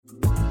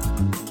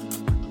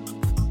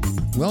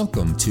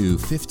Welcome to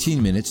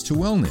 15 Minutes to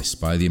Wellness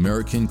by the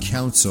American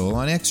Council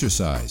on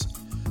Exercise.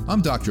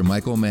 I'm Dr.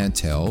 Michael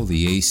Mantell,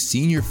 the ACE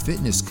Senior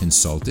Fitness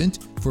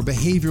Consultant for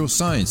Behavioral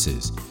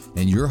Sciences,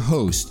 and your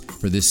host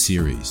for this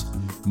series.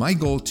 My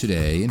goal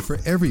today, and for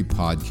every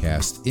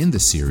podcast in the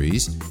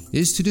series,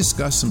 is to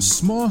discuss some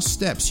small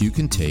steps you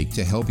can take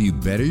to help you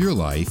better your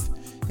life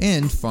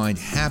and find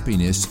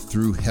happiness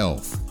through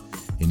health.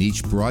 In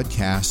each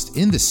broadcast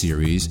in the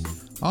series,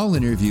 I'll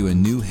interview a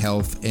new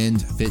health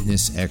and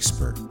fitness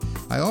expert.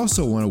 I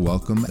also want to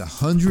welcome the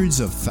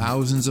hundreds of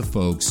thousands of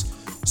folks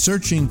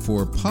searching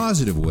for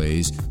positive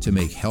ways to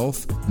make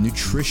health,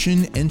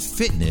 nutrition, and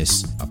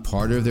fitness a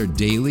part of their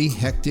daily,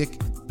 hectic,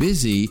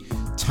 busy,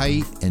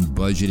 tight, and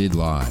budgeted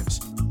lives.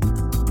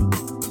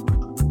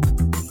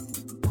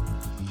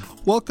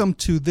 Welcome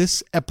to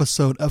this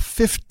episode of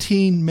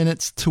 15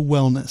 Minutes to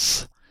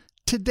Wellness.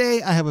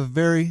 Today I have a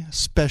very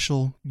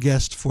special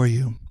guest for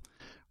you.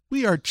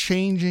 We are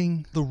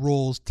changing the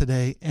roles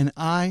today, and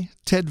I,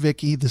 Ted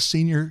Vicky, the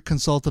Senior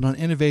Consultant on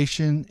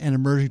Innovation and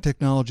Emerging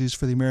Technologies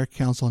for the American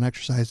Council on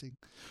Exercising,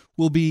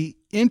 will be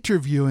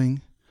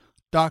interviewing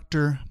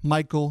Dr.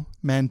 Michael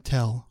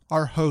Mantell,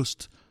 our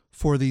host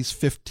for these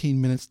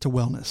 15 Minutes to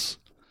Wellness.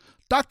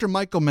 Dr.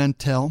 Michael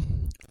Mantell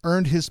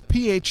earned his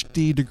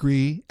PhD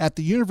degree at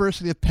the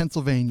University of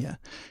Pennsylvania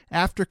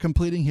after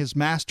completing his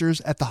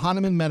master's at the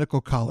Hahnemann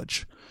Medical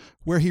College,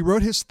 where he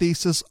wrote his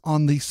thesis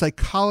on the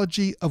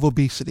psychology of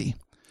obesity.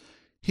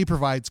 He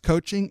provides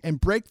coaching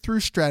and breakthrough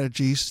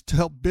strategies to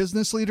help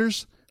business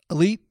leaders,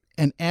 elite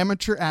and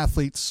amateur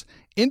athletes,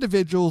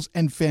 individuals,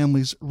 and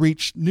families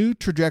reach new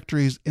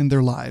trajectories in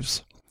their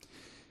lives.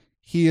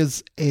 He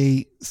is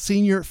a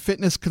senior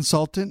fitness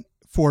consultant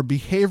for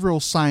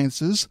behavioral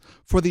sciences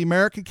for the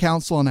American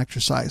Council on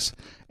Exercise,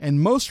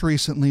 and most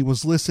recently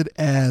was listed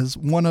as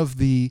one of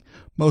the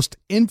most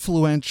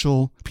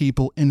influential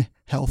people in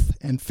health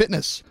and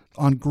fitness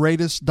on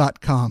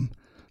greatest.com.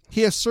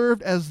 He has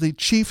served as the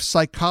chief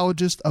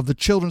psychologist of the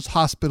Children's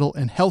Hospital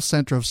and Health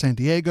Center of San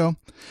Diego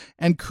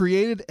and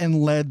created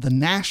and led the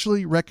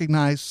nationally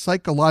recognized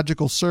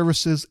Psychological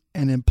Services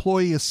and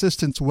Employee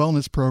Assistance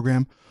Wellness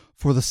Program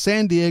for the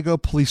San Diego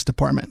Police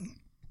Department.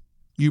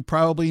 You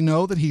probably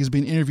know that he's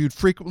been interviewed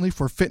frequently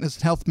for fitness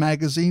and health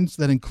magazines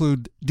that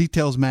include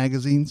Details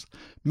Magazines,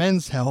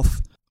 Men's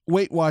Health,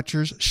 Weight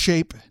Watchers,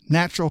 Shape,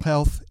 Natural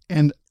Health,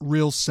 and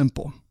Real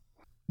Simple.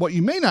 What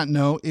you may not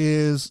know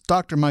is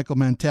Dr. Michael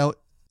Mantell,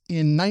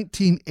 in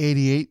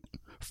 1988,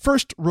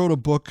 first wrote a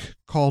book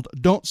called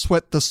Don't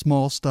Sweat the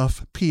Small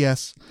Stuff.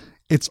 P.S.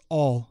 It's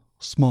all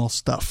small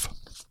stuff.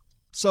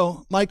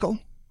 So, Michael,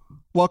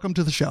 welcome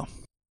to the show.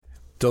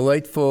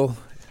 Delightful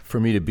for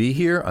me to be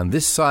here on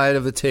this side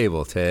of the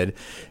table, Ted,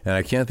 and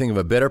I can't think of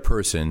a better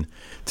person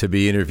to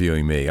be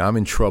interviewing me. I'm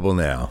in trouble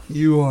now.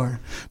 You are.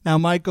 Now,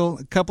 Michael,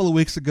 a couple of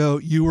weeks ago,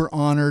 you were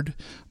honored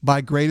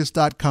by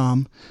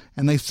greatest.com,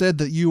 and they said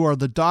that you are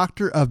the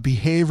doctor of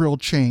behavioral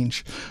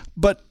change.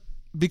 But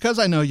because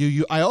I know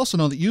you, I also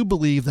know that you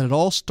believe that it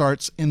all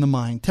starts in the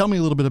mind. Tell me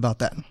a little bit about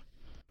that.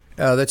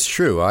 That's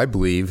true. I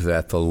believe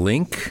that the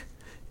link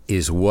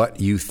is what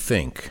you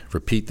think.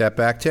 Repeat that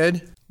back,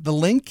 Ted. The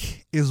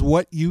link is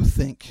what you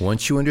think.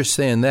 Once you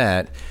understand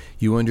that,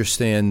 you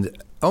understand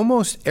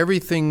almost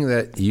everything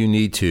that you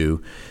need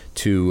to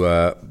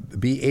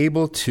be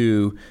able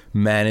to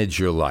manage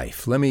your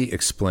life. Let me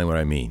explain what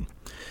I mean.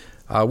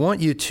 I want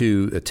you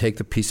to take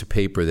the piece of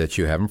paper that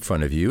you have in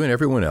front of you and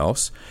everyone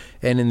else,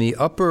 and in the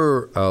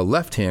upper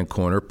left-hand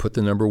corner, put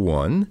the number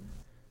 1.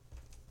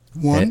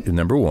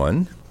 Number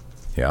 1,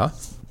 yeah.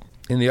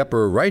 In the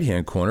upper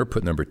right-hand corner,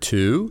 put number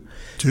 2.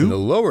 In the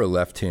lower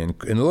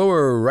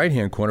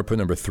right-hand corner, put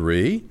number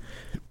 3.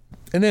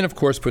 And then, of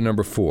course, put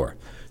number 4.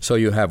 So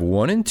you have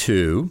 1 and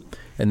 2,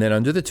 and then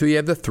under the 2 you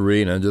have the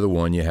 3, and under the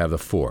 1 you have the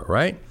 4,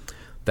 right?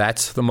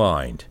 That's the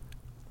mind.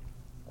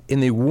 In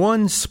the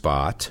 1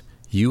 spot,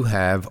 you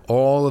have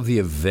all of the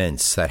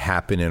events that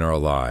happen in our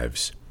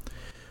lives.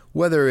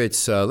 Whether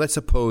it's, let's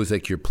suppose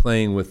like you're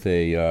playing with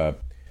a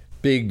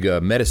big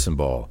medicine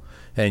ball,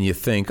 and you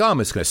think, I'm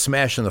just going to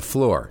smash on the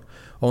floor.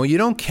 Well, you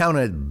don't count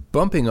it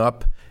bumping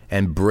up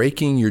and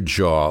breaking your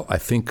jaw, I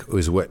think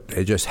was what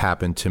it just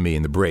happened to me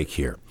in the break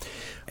here.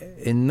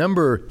 In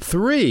number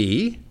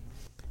 3,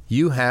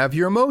 you have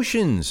your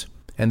emotions.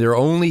 And there are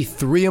only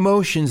 3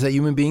 emotions that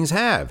human beings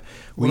have.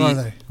 What are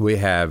they? We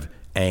have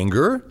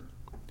anger.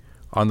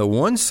 On the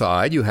one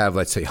side, you have,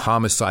 let's say,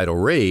 homicidal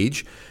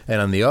rage.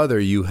 And on the other,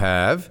 you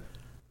have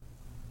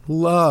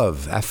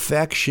love,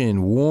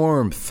 affection,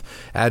 warmth,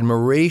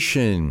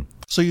 admiration.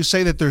 So you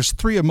say that there's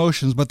 3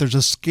 emotions, but there's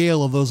a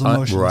scale of those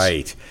emotions.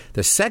 Right.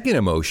 The second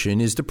emotion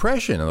is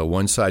depression. On the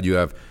one side, you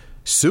have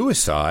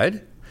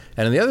suicide.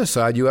 And on the other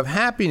side, you have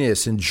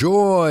happiness and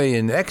joy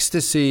and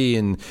ecstasy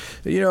and,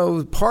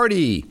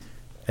 party.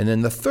 And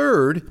then the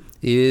third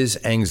is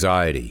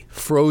anxiety,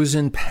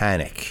 frozen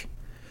panic.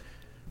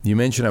 You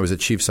mentioned I was a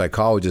chief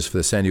psychologist for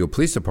the San Diego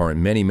Police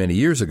Department many, many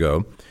years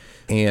ago.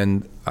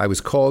 And I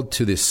was called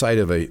to the site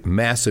of a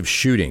massive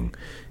shooting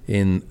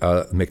in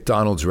a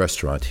McDonald's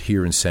restaurant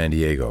here in San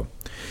Diego.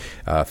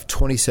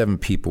 27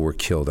 people were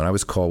killed, and I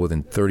was called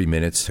within 30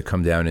 minutes to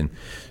come down and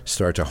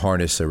start to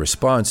harness a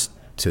response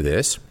to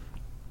this.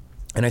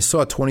 And I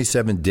saw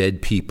 27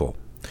 dead people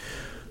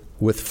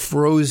with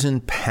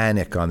frozen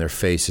panic on their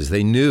faces.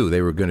 They knew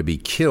they were going to be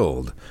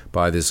killed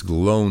by this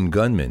lone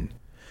gunman.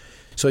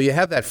 So you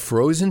have that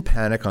frozen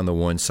panic on the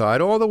one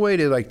side, all the way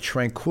to like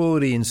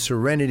tranquility and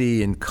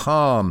serenity and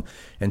calm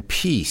and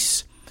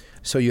peace.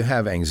 So you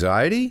have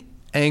anxiety,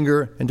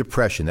 anger, and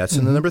depression. That's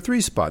in the number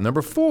 3 spot.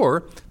 Number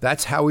 4,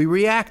 that's how we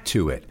react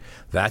to it.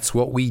 That's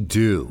what we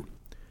do.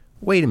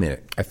 Wait a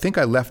minute. I think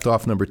I left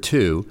off number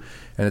 2,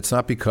 and it's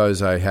not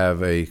because I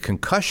have a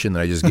concussion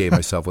that I just gave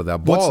myself with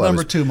that ball. What's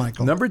number 2,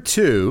 Michael? Number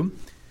 2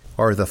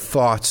 are the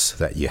thoughts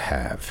that you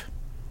have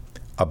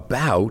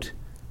about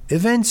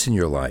events in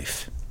your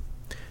life.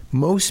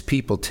 Most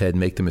people, Ted,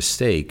 make the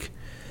mistake,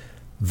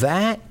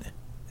 that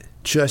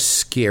just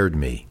scared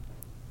me.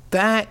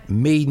 That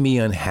made me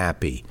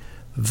unhappy.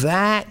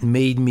 That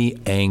made me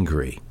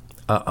angry.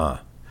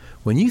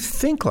 When you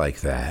think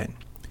like that,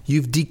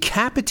 you've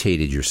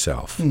decapitated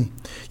yourself.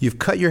 You've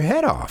cut your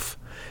head off.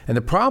 And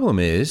the problem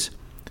is,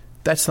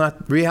 that's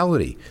not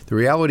reality. The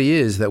reality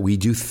is that we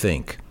do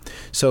think.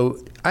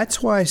 So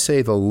that's why I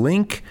say the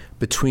link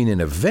between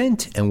an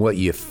event and what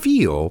you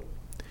feel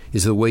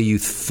is the way you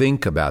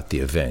think about the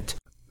event.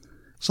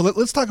 So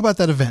let's talk about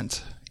that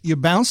event. You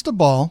bounced a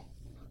ball.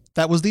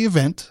 That was the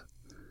event.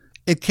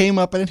 It came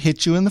up and it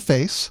hit you in the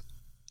face.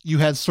 You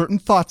had certain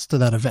thoughts to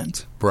that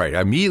event. Right.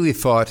 I immediately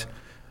thought,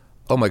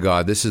 oh my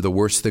God, this is the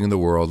worst thing in the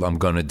world. I'm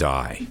going to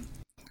die.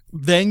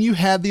 Then you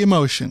had the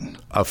emotion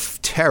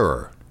Of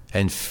terror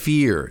and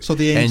fear. So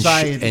the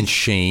anxiety. And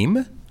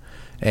shame.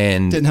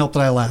 And didn't help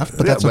that I laughed,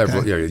 but that's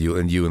okay. You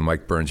and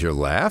Mike Burns here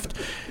laughed.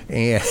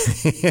 And,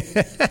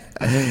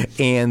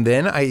 and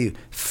then I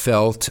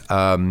felt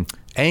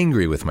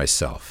angry with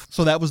myself.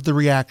 So that was the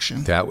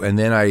reaction. And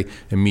then I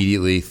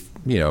immediately,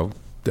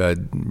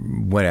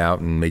 went out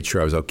and made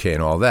sure I was okay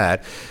and all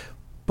that.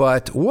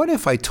 But what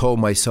if I told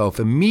myself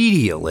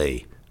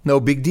immediately, no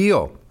big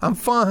deal, I'm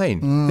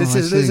fine. This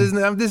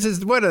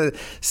is what a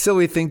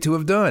silly thing to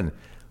have done.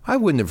 I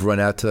wouldn't have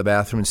run out to the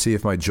bathroom and see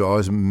if my jaw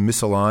is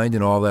misaligned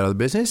and all that other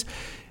business.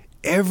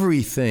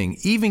 Everything,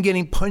 even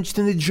getting punched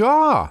in the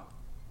jaw,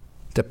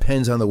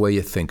 depends on the way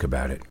you think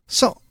about it.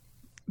 So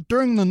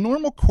during the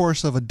normal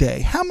course of a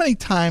day, how many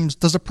times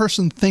does a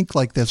person think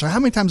like this, or how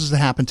many times does it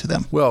happen to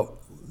them? Well,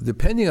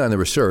 depending on the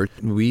research,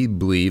 we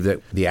believe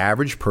that the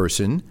average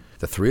person,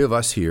 the 3 of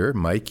us here,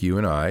 Mike, you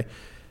and I,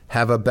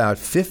 have about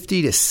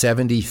 50 to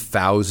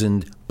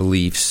 70,000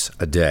 beliefs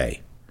a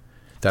day.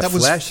 That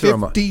was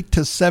 50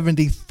 to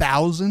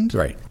 70,000?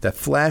 Right. That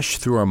flash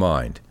through our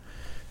mind.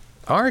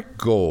 Our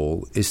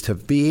goal is to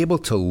be able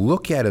to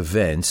look at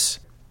events,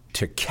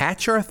 to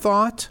catch our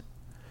thought,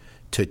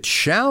 to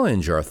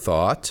challenge our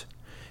thought,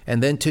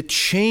 and then to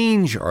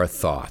change our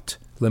thought.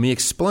 Let me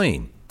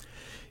explain.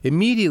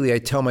 Immediately I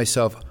tell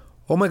myself,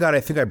 oh my God,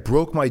 I think I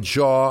broke my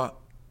jaw.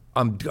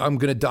 I'm going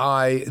to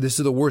die. This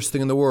is the worst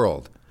thing in the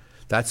world.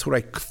 That's what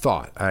I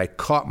thought. I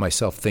caught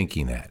myself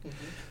thinking that.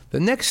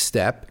 The next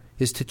step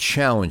is to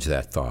challenge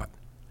that thought.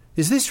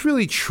 Is this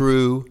really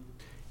true?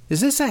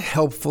 Is this a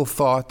helpful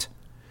thought?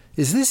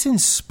 Is this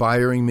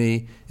inspiring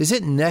me? Is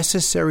it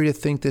necessary to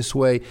think this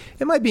way?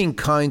 Am I being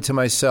kind to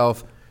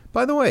myself?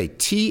 By the way,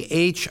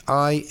 THINK.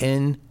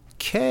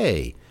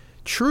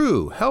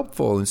 True,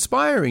 helpful,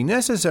 inspiring,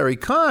 necessary,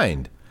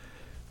 kind.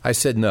 I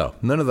said no.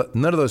 None of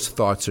those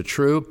thoughts are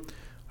true.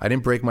 I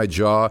didn't break my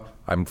jaw.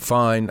 I'm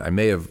fine. I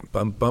may have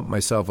bumped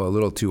myself a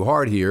little too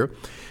hard here.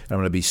 I'm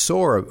going to be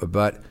sore,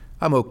 but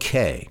I'm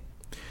okay.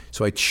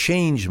 So I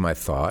changed my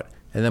thought,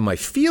 and then my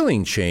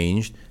feeling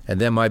changed,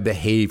 and then my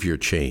behavior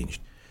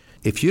changed.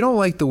 If you don't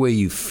like the way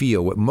you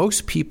feel, what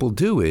most people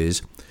do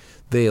is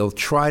they'll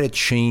try to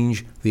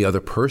change the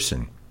other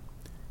person.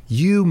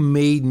 You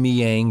made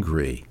me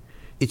angry.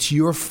 It's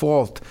your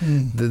fault.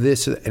 And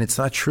it's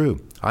not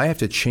true. I have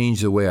to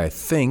change the way I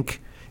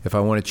think if I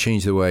want to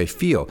change the way I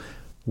feel.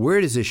 Where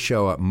does this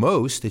show up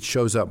most? It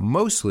shows up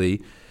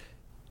mostly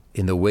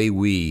in the way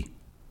we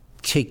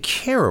take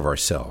care of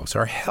ourselves,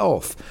 our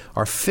health,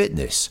 our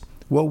fitness,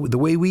 the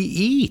way we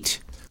eat.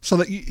 So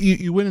that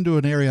you went into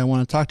an area I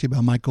want to talk to you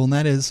about, Michael, and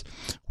that is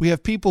we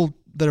have people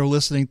that are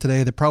listening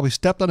today that probably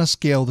stepped on a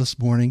scale this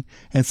morning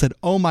and said,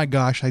 oh my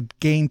gosh, I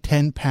gained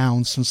 10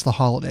 pounds since the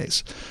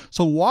holidays.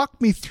 So walk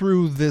me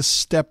through this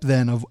step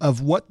then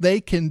of what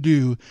they can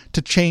do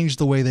to change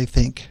the way they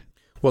think.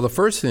 Well, the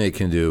first thing they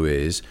can do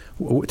is,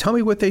 tell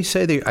me what they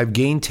say. I've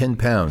gained 10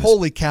 pounds.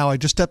 Holy cow, I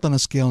just stepped on a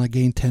scale and I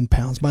gained 10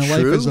 pounds. My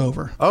life is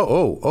over.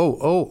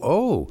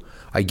 Oh.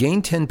 I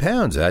gained 10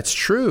 pounds. That's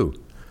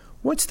true.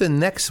 What's the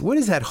next? What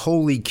is that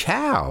holy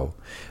cow?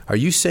 Are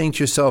you saying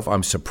to yourself,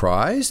 I'm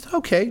surprised?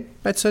 Okay,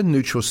 that's a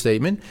neutral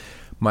statement.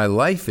 My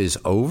life is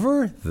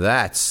over?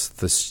 That's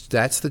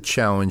the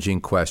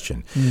challenging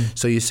question.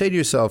 So you say to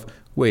yourself,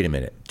 wait a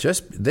minute,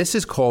 this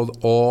is called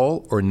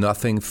all or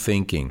nothing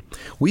thinking.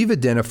 We've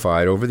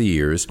identified over the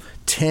years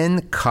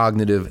 10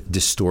 cognitive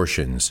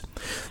distortions.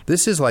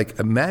 This is like,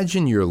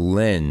 imagine your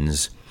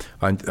lens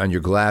on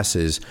your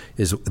glasses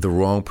is the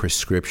wrong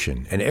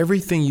prescription. And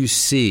everything you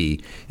see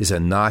is a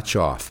notch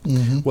off.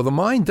 Well, the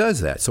mind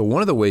does that. So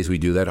one of the ways we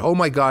do that, oh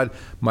my God,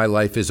 my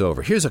life is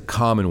over. Here's a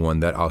common one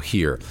that I'll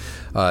hear.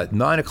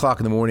 9 o'clock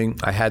in the morning,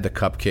 I had the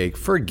cupcake.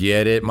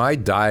 Forget it. My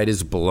diet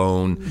is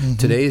blown.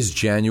 Today is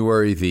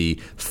January the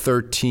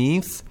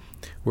 13th.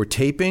 We're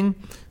taping.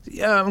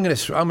 Yeah, I'm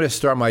gonna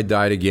start my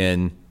diet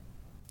again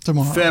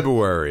tomorrow.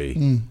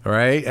 February. All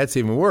right? That's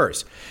even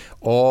worse.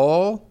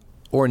 All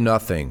or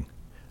nothing.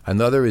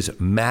 Another is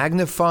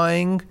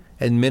magnifying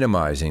and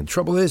minimizing. The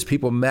trouble is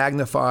people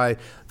magnify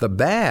the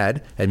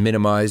bad and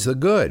minimize the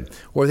good.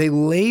 Or they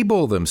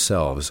label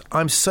themselves.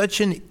 I'm such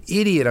an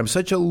idiot. I'm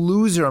such a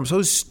loser. I'm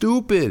so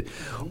stupid.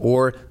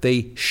 Or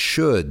they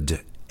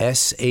should.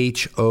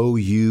 SHOULD.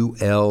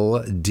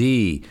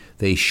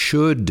 They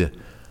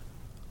should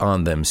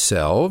on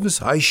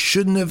themselves. I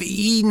shouldn't have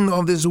eaten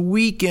all this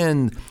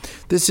weekend.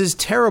 This is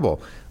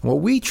terrible. What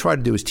we try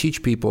to do is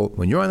teach people,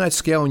 when you're on that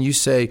scale and you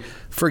say,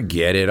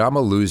 forget it, I'm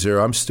a loser,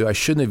 I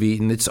shouldn't have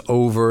eaten, it's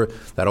over,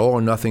 that all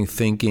or nothing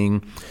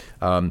thinking,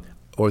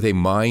 or they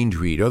mind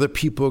read. Other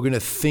people are going to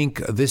think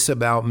this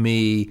about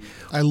me.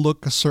 I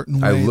look a certain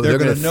way. They're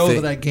going to know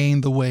that I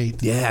gained the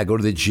weight. Yeah, I go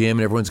to the gym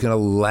and everyone's going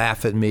to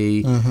laugh at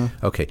me.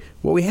 Okay,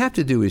 what we have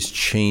to do is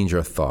change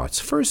our thoughts.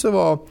 First of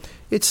all,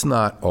 it's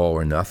not all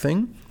or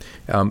nothing.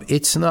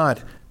 It's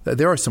not.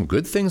 There are some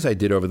good things I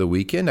did over the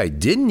weekend. I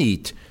didn't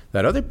eat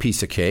that other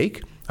piece of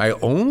cake. I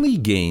only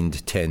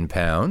gained 10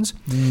 pounds.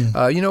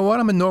 You know what?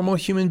 I'm a normal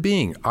human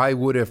being. I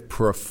would have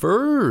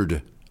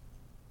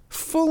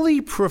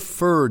fully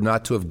preferred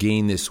not to have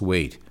gained this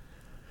weight.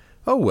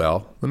 Oh,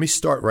 well, let me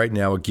start right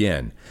now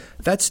again.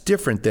 That's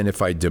different than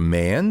if I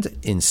demand,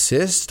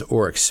 insist,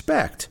 or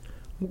expect.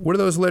 What do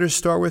those letters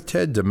start with,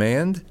 Ted?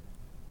 Demand?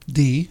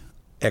 D.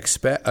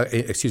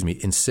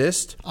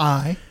 Insist.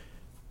 I.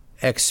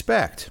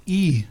 Expect.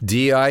 E.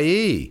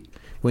 D-I-E.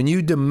 When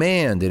you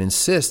demand and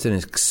insist and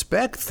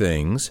expect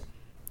things,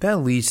 that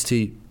leads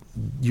to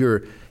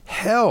your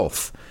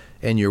health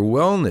and your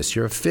wellness,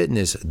 your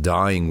fitness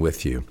dying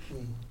with you.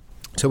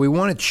 So we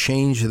want to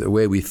change the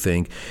way we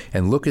think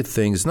and look at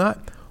things,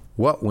 not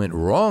what went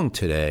wrong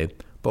today,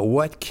 but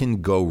what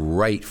can go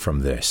right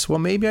from this. Well,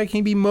 maybe I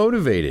can be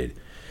motivated,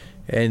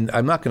 and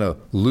I'm not going to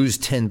lose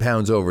 10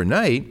 pounds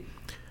overnight.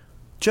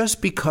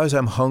 Just because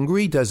I'm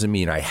hungry doesn't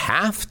mean I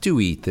have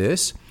to eat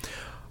this.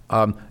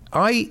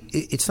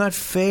 It's not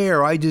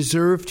fair. I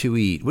deserve to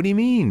eat. What do you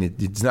mean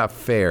it's not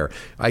fair?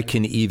 I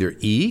can either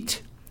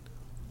eat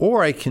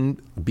or I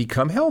can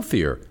become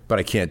healthier, but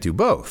I can't do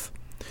both.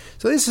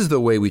 So this is the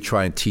way we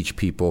try and teach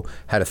people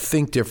how to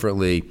think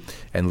differently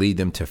and lead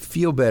them to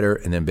feel better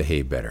and then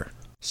behave better.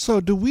 So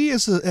do we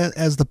as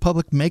the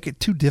public make it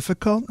too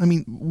difficult? I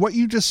mean, what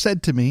you just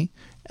said to me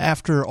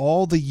after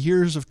all the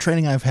years of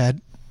training I've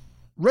had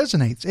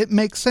resonates. It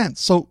makes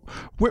sense. So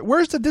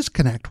where's the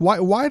disconnect?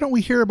 Why don't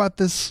we hear about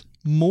this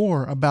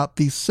more, about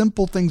these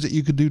simple things that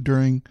you could do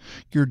during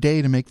your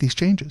day to make these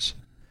changes?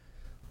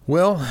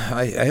 Well,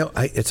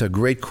 it's a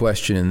great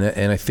question,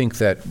 and I think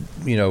that,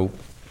 you know,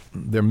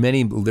 there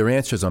are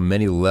answers on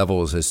many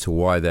levels as to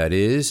why that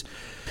is.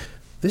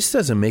 This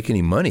doesn't make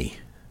any money.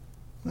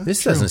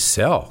 This doesn't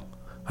sell.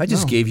 I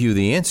just gave you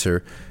the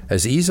answer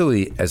as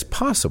easily as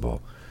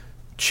possible.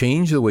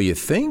 Change the way you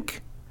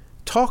think.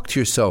 Talk to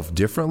yourself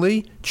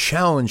differently.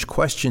 Challenge,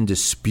 question,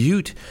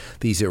 dispute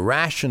these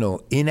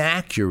irrational,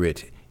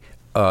 inaccurate,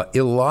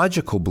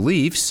 illogical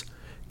beliefs.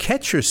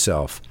 Catch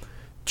yourself.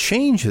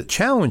 Challenge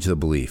the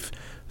belief.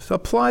 So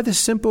apply the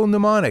simple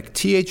mnemonic,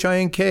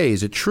 T-H-I-N-K.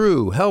 Is it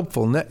true,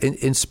 helpful,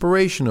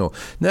 inspirational,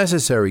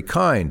 necessary,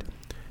 kind?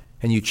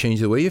 And you change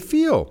the way you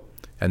feel.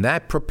 And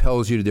that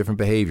propels you to different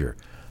behavior.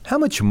 How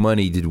much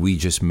money did we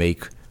just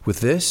make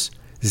with this?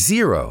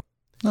 Zero.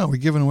 No, we're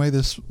giving away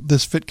this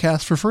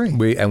FitCast for free.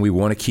 We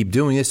want to keep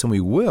doing this, and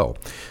we will.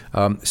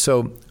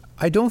 So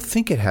I don't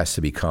think it has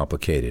to be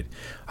complicated.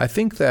 I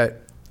think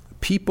that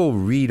people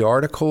read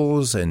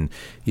articles and,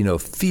 you know,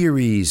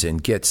 theories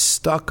and get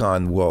stuck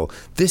on, well,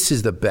 this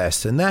is the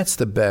best and that's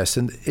the best.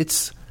 And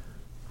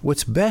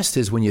what's best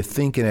is when you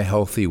think in a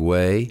healthy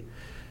way,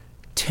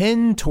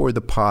 tend toward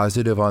the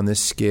positive on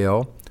this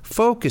scale,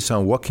 focus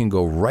on what can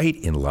go right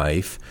in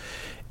life.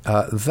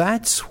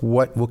 That's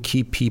what will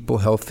keep people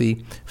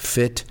healthy,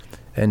 fit,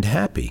 and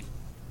happy.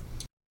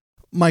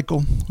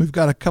 Michael, we've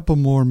got a couple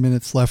more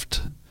minutes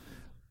left.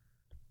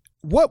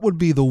 What would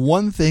be the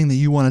one thing that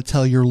you want to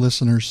tell your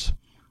listeners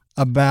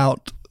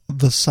about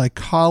the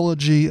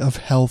psychology of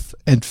health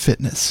and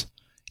fitness?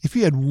 If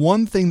you had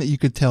one thing that you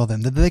could tell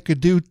them that they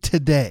could do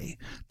today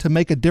to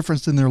make a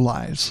difference in their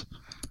lives,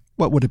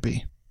 what would it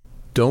be?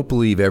 Don't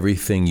believe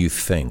everything you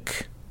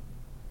think.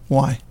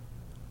 Why?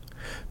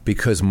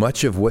 Because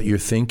much of what you're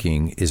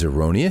thinking is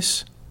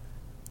erroneous.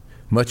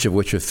 Much of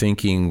what you're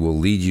thinking will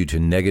lead you to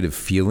negative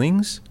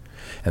feelings,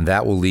 and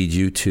that will lead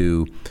you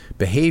to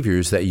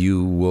behaviors that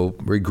you will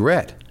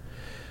regret.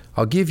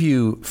 I'll give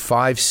you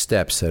 5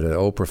 steps that an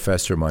old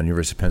professor of mine,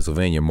 University of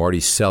Pennsylvania, Marty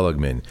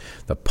Seligman,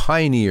 the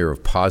pioneer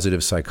of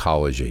positive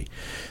psychology,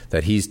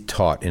 that he's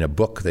taught in a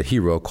book that he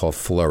wrote called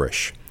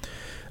Flourish.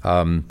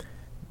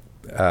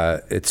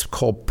 It's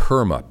called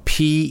PERMA,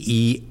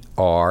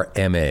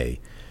 PERMA.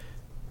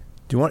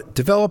 Do you want to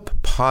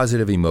develop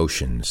positive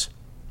emotions?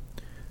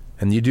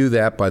 And you do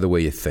that by the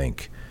way you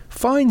think.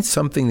 Find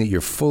something that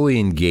you're fully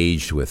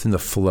engaged with in the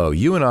flow.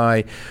 You and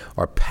I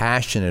are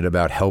passionate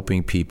about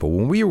helping people.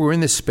 When we're in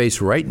this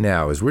space right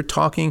now, as we're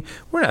talking,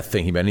 we're not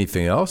thinking about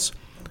anything else.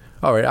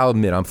 All right, I'll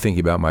admit I'm thinking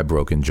about my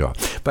broken jaw.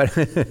 But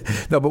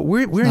no, but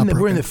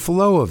we're in the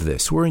flow of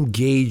this. We're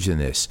engaged in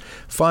this.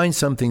 Find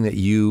something that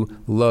you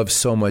love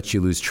so much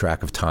you lose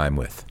track of time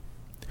with.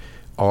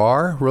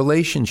 Our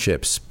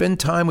relationships. Spend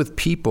time with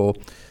people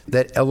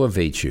that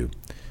elevate you.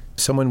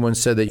 Someone once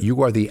said that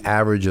you are the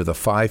average of the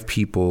 5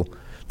 people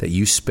that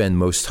you spend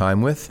most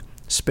time with.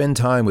 Spend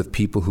time with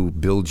people who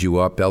build you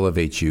up,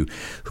 elevate you,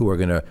 who are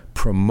going to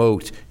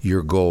promote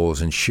your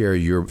goals and share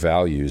your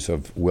values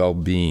of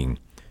well-being.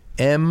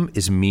 M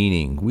is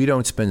meaning. We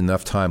don't spend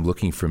enough time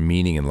looking for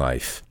meaning in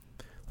life.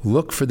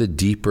 Look for the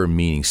deeper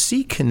meaning.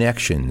 See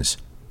connections.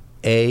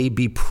 A,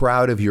 be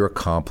proud of your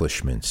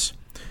accomplishments.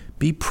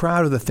 Be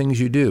proud of the things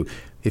you do.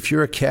 If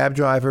you're a cab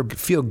driver,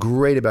 feel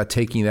great about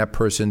taking that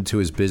person to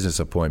his business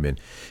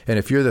appointment. And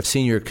if you're the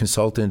senior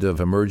consultant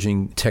of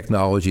emerging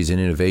technologies and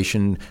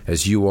innovation,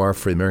 as you are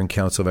for the American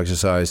Council of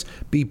Exercise,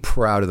 be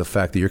proud of the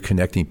fact that you're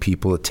connecting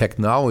people to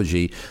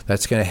technology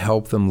that's going to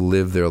help them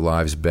live their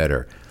lives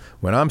better.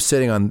 When I'm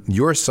sitting on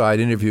your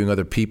side interviewing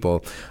other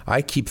people,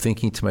 I keep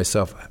thinking to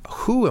myself,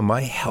 who am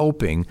I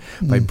helping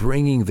by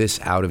bringing this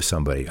out of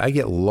somebody? I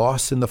get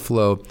lost in the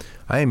flow.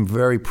 I am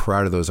very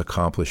proud of those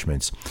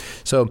accomplishments.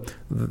 So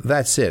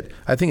that's it.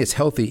 I think it's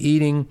healthy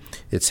eating.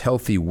 It's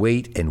healthy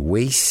weight and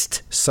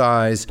waist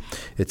size.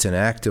 It's an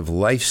active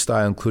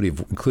lifestyle,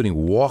 including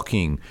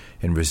walking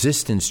and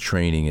resistance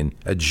training and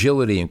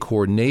agility and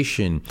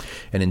coordination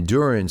and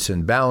endurance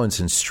and balance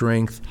and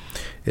strength.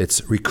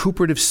 It's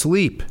recuperative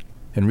sleep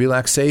and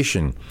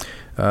relaxation,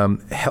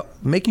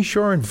 making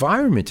sure our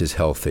environment is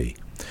healthy.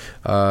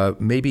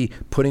 Maybe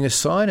putting a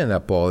sign on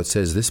that ball that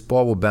says, this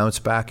ball will bounce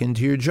back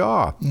into your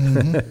jaw.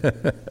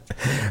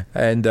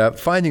 And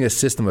finding a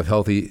system of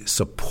healthy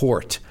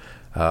support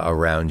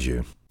around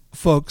you.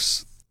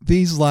 Folks,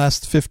 these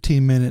last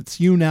 15 minutes,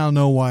 you now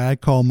know why I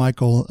call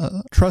Michael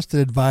a trusted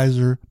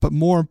advisor, but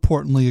more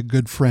importantly, a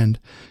good friend.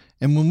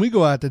 And when we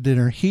go out to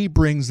dinner, he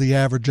brings the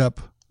average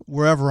up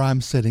wherever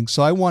I'm sitting.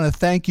 So I want to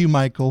thank you,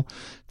 Michael.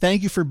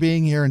 Thank you for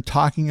being here and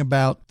talking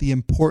about the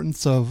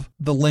importance of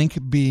the link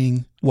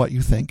being what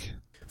you think.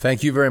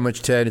 Thank you very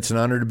much, Ted. It's an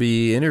honor to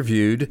be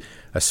interviewed,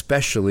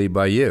 especially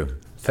by you.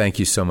 Thank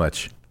you so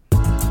much.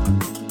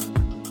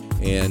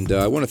 And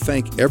I want to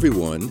thank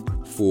everyone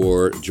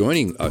for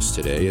joining us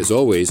today. As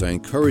always, I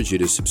encourage you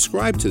to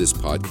subscribe to this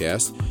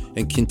podcast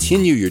and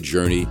continue your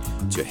journey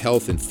to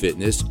health and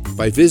fitness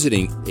by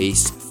visiting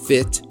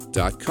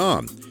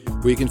acefit.com.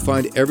 where you can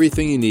find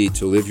everything you need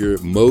to live your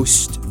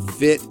most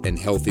fit and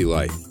healthy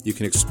life. You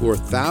can explore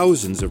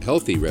thousands of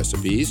healthy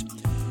recipes,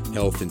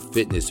 health and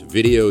fitness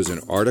videos and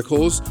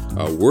articles,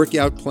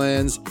 workout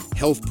plans,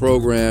 health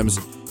programs,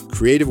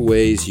 creative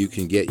ways you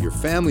can get your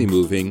family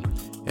moving,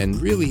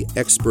 and really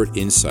expert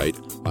insight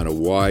on a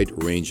wide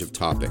range of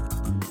topics.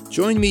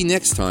 Join me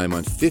next time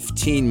on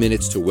 15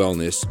 Minutes to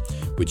Wellness,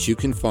 which you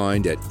can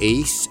find at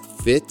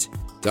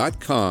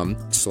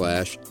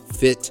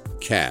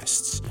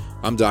acefit.com/fitcasts.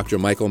 I'm Dr.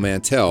 Michael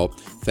Mantell,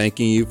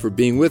 thanking you for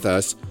being with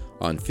us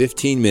on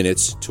 15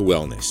 Minutes to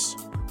Wellness.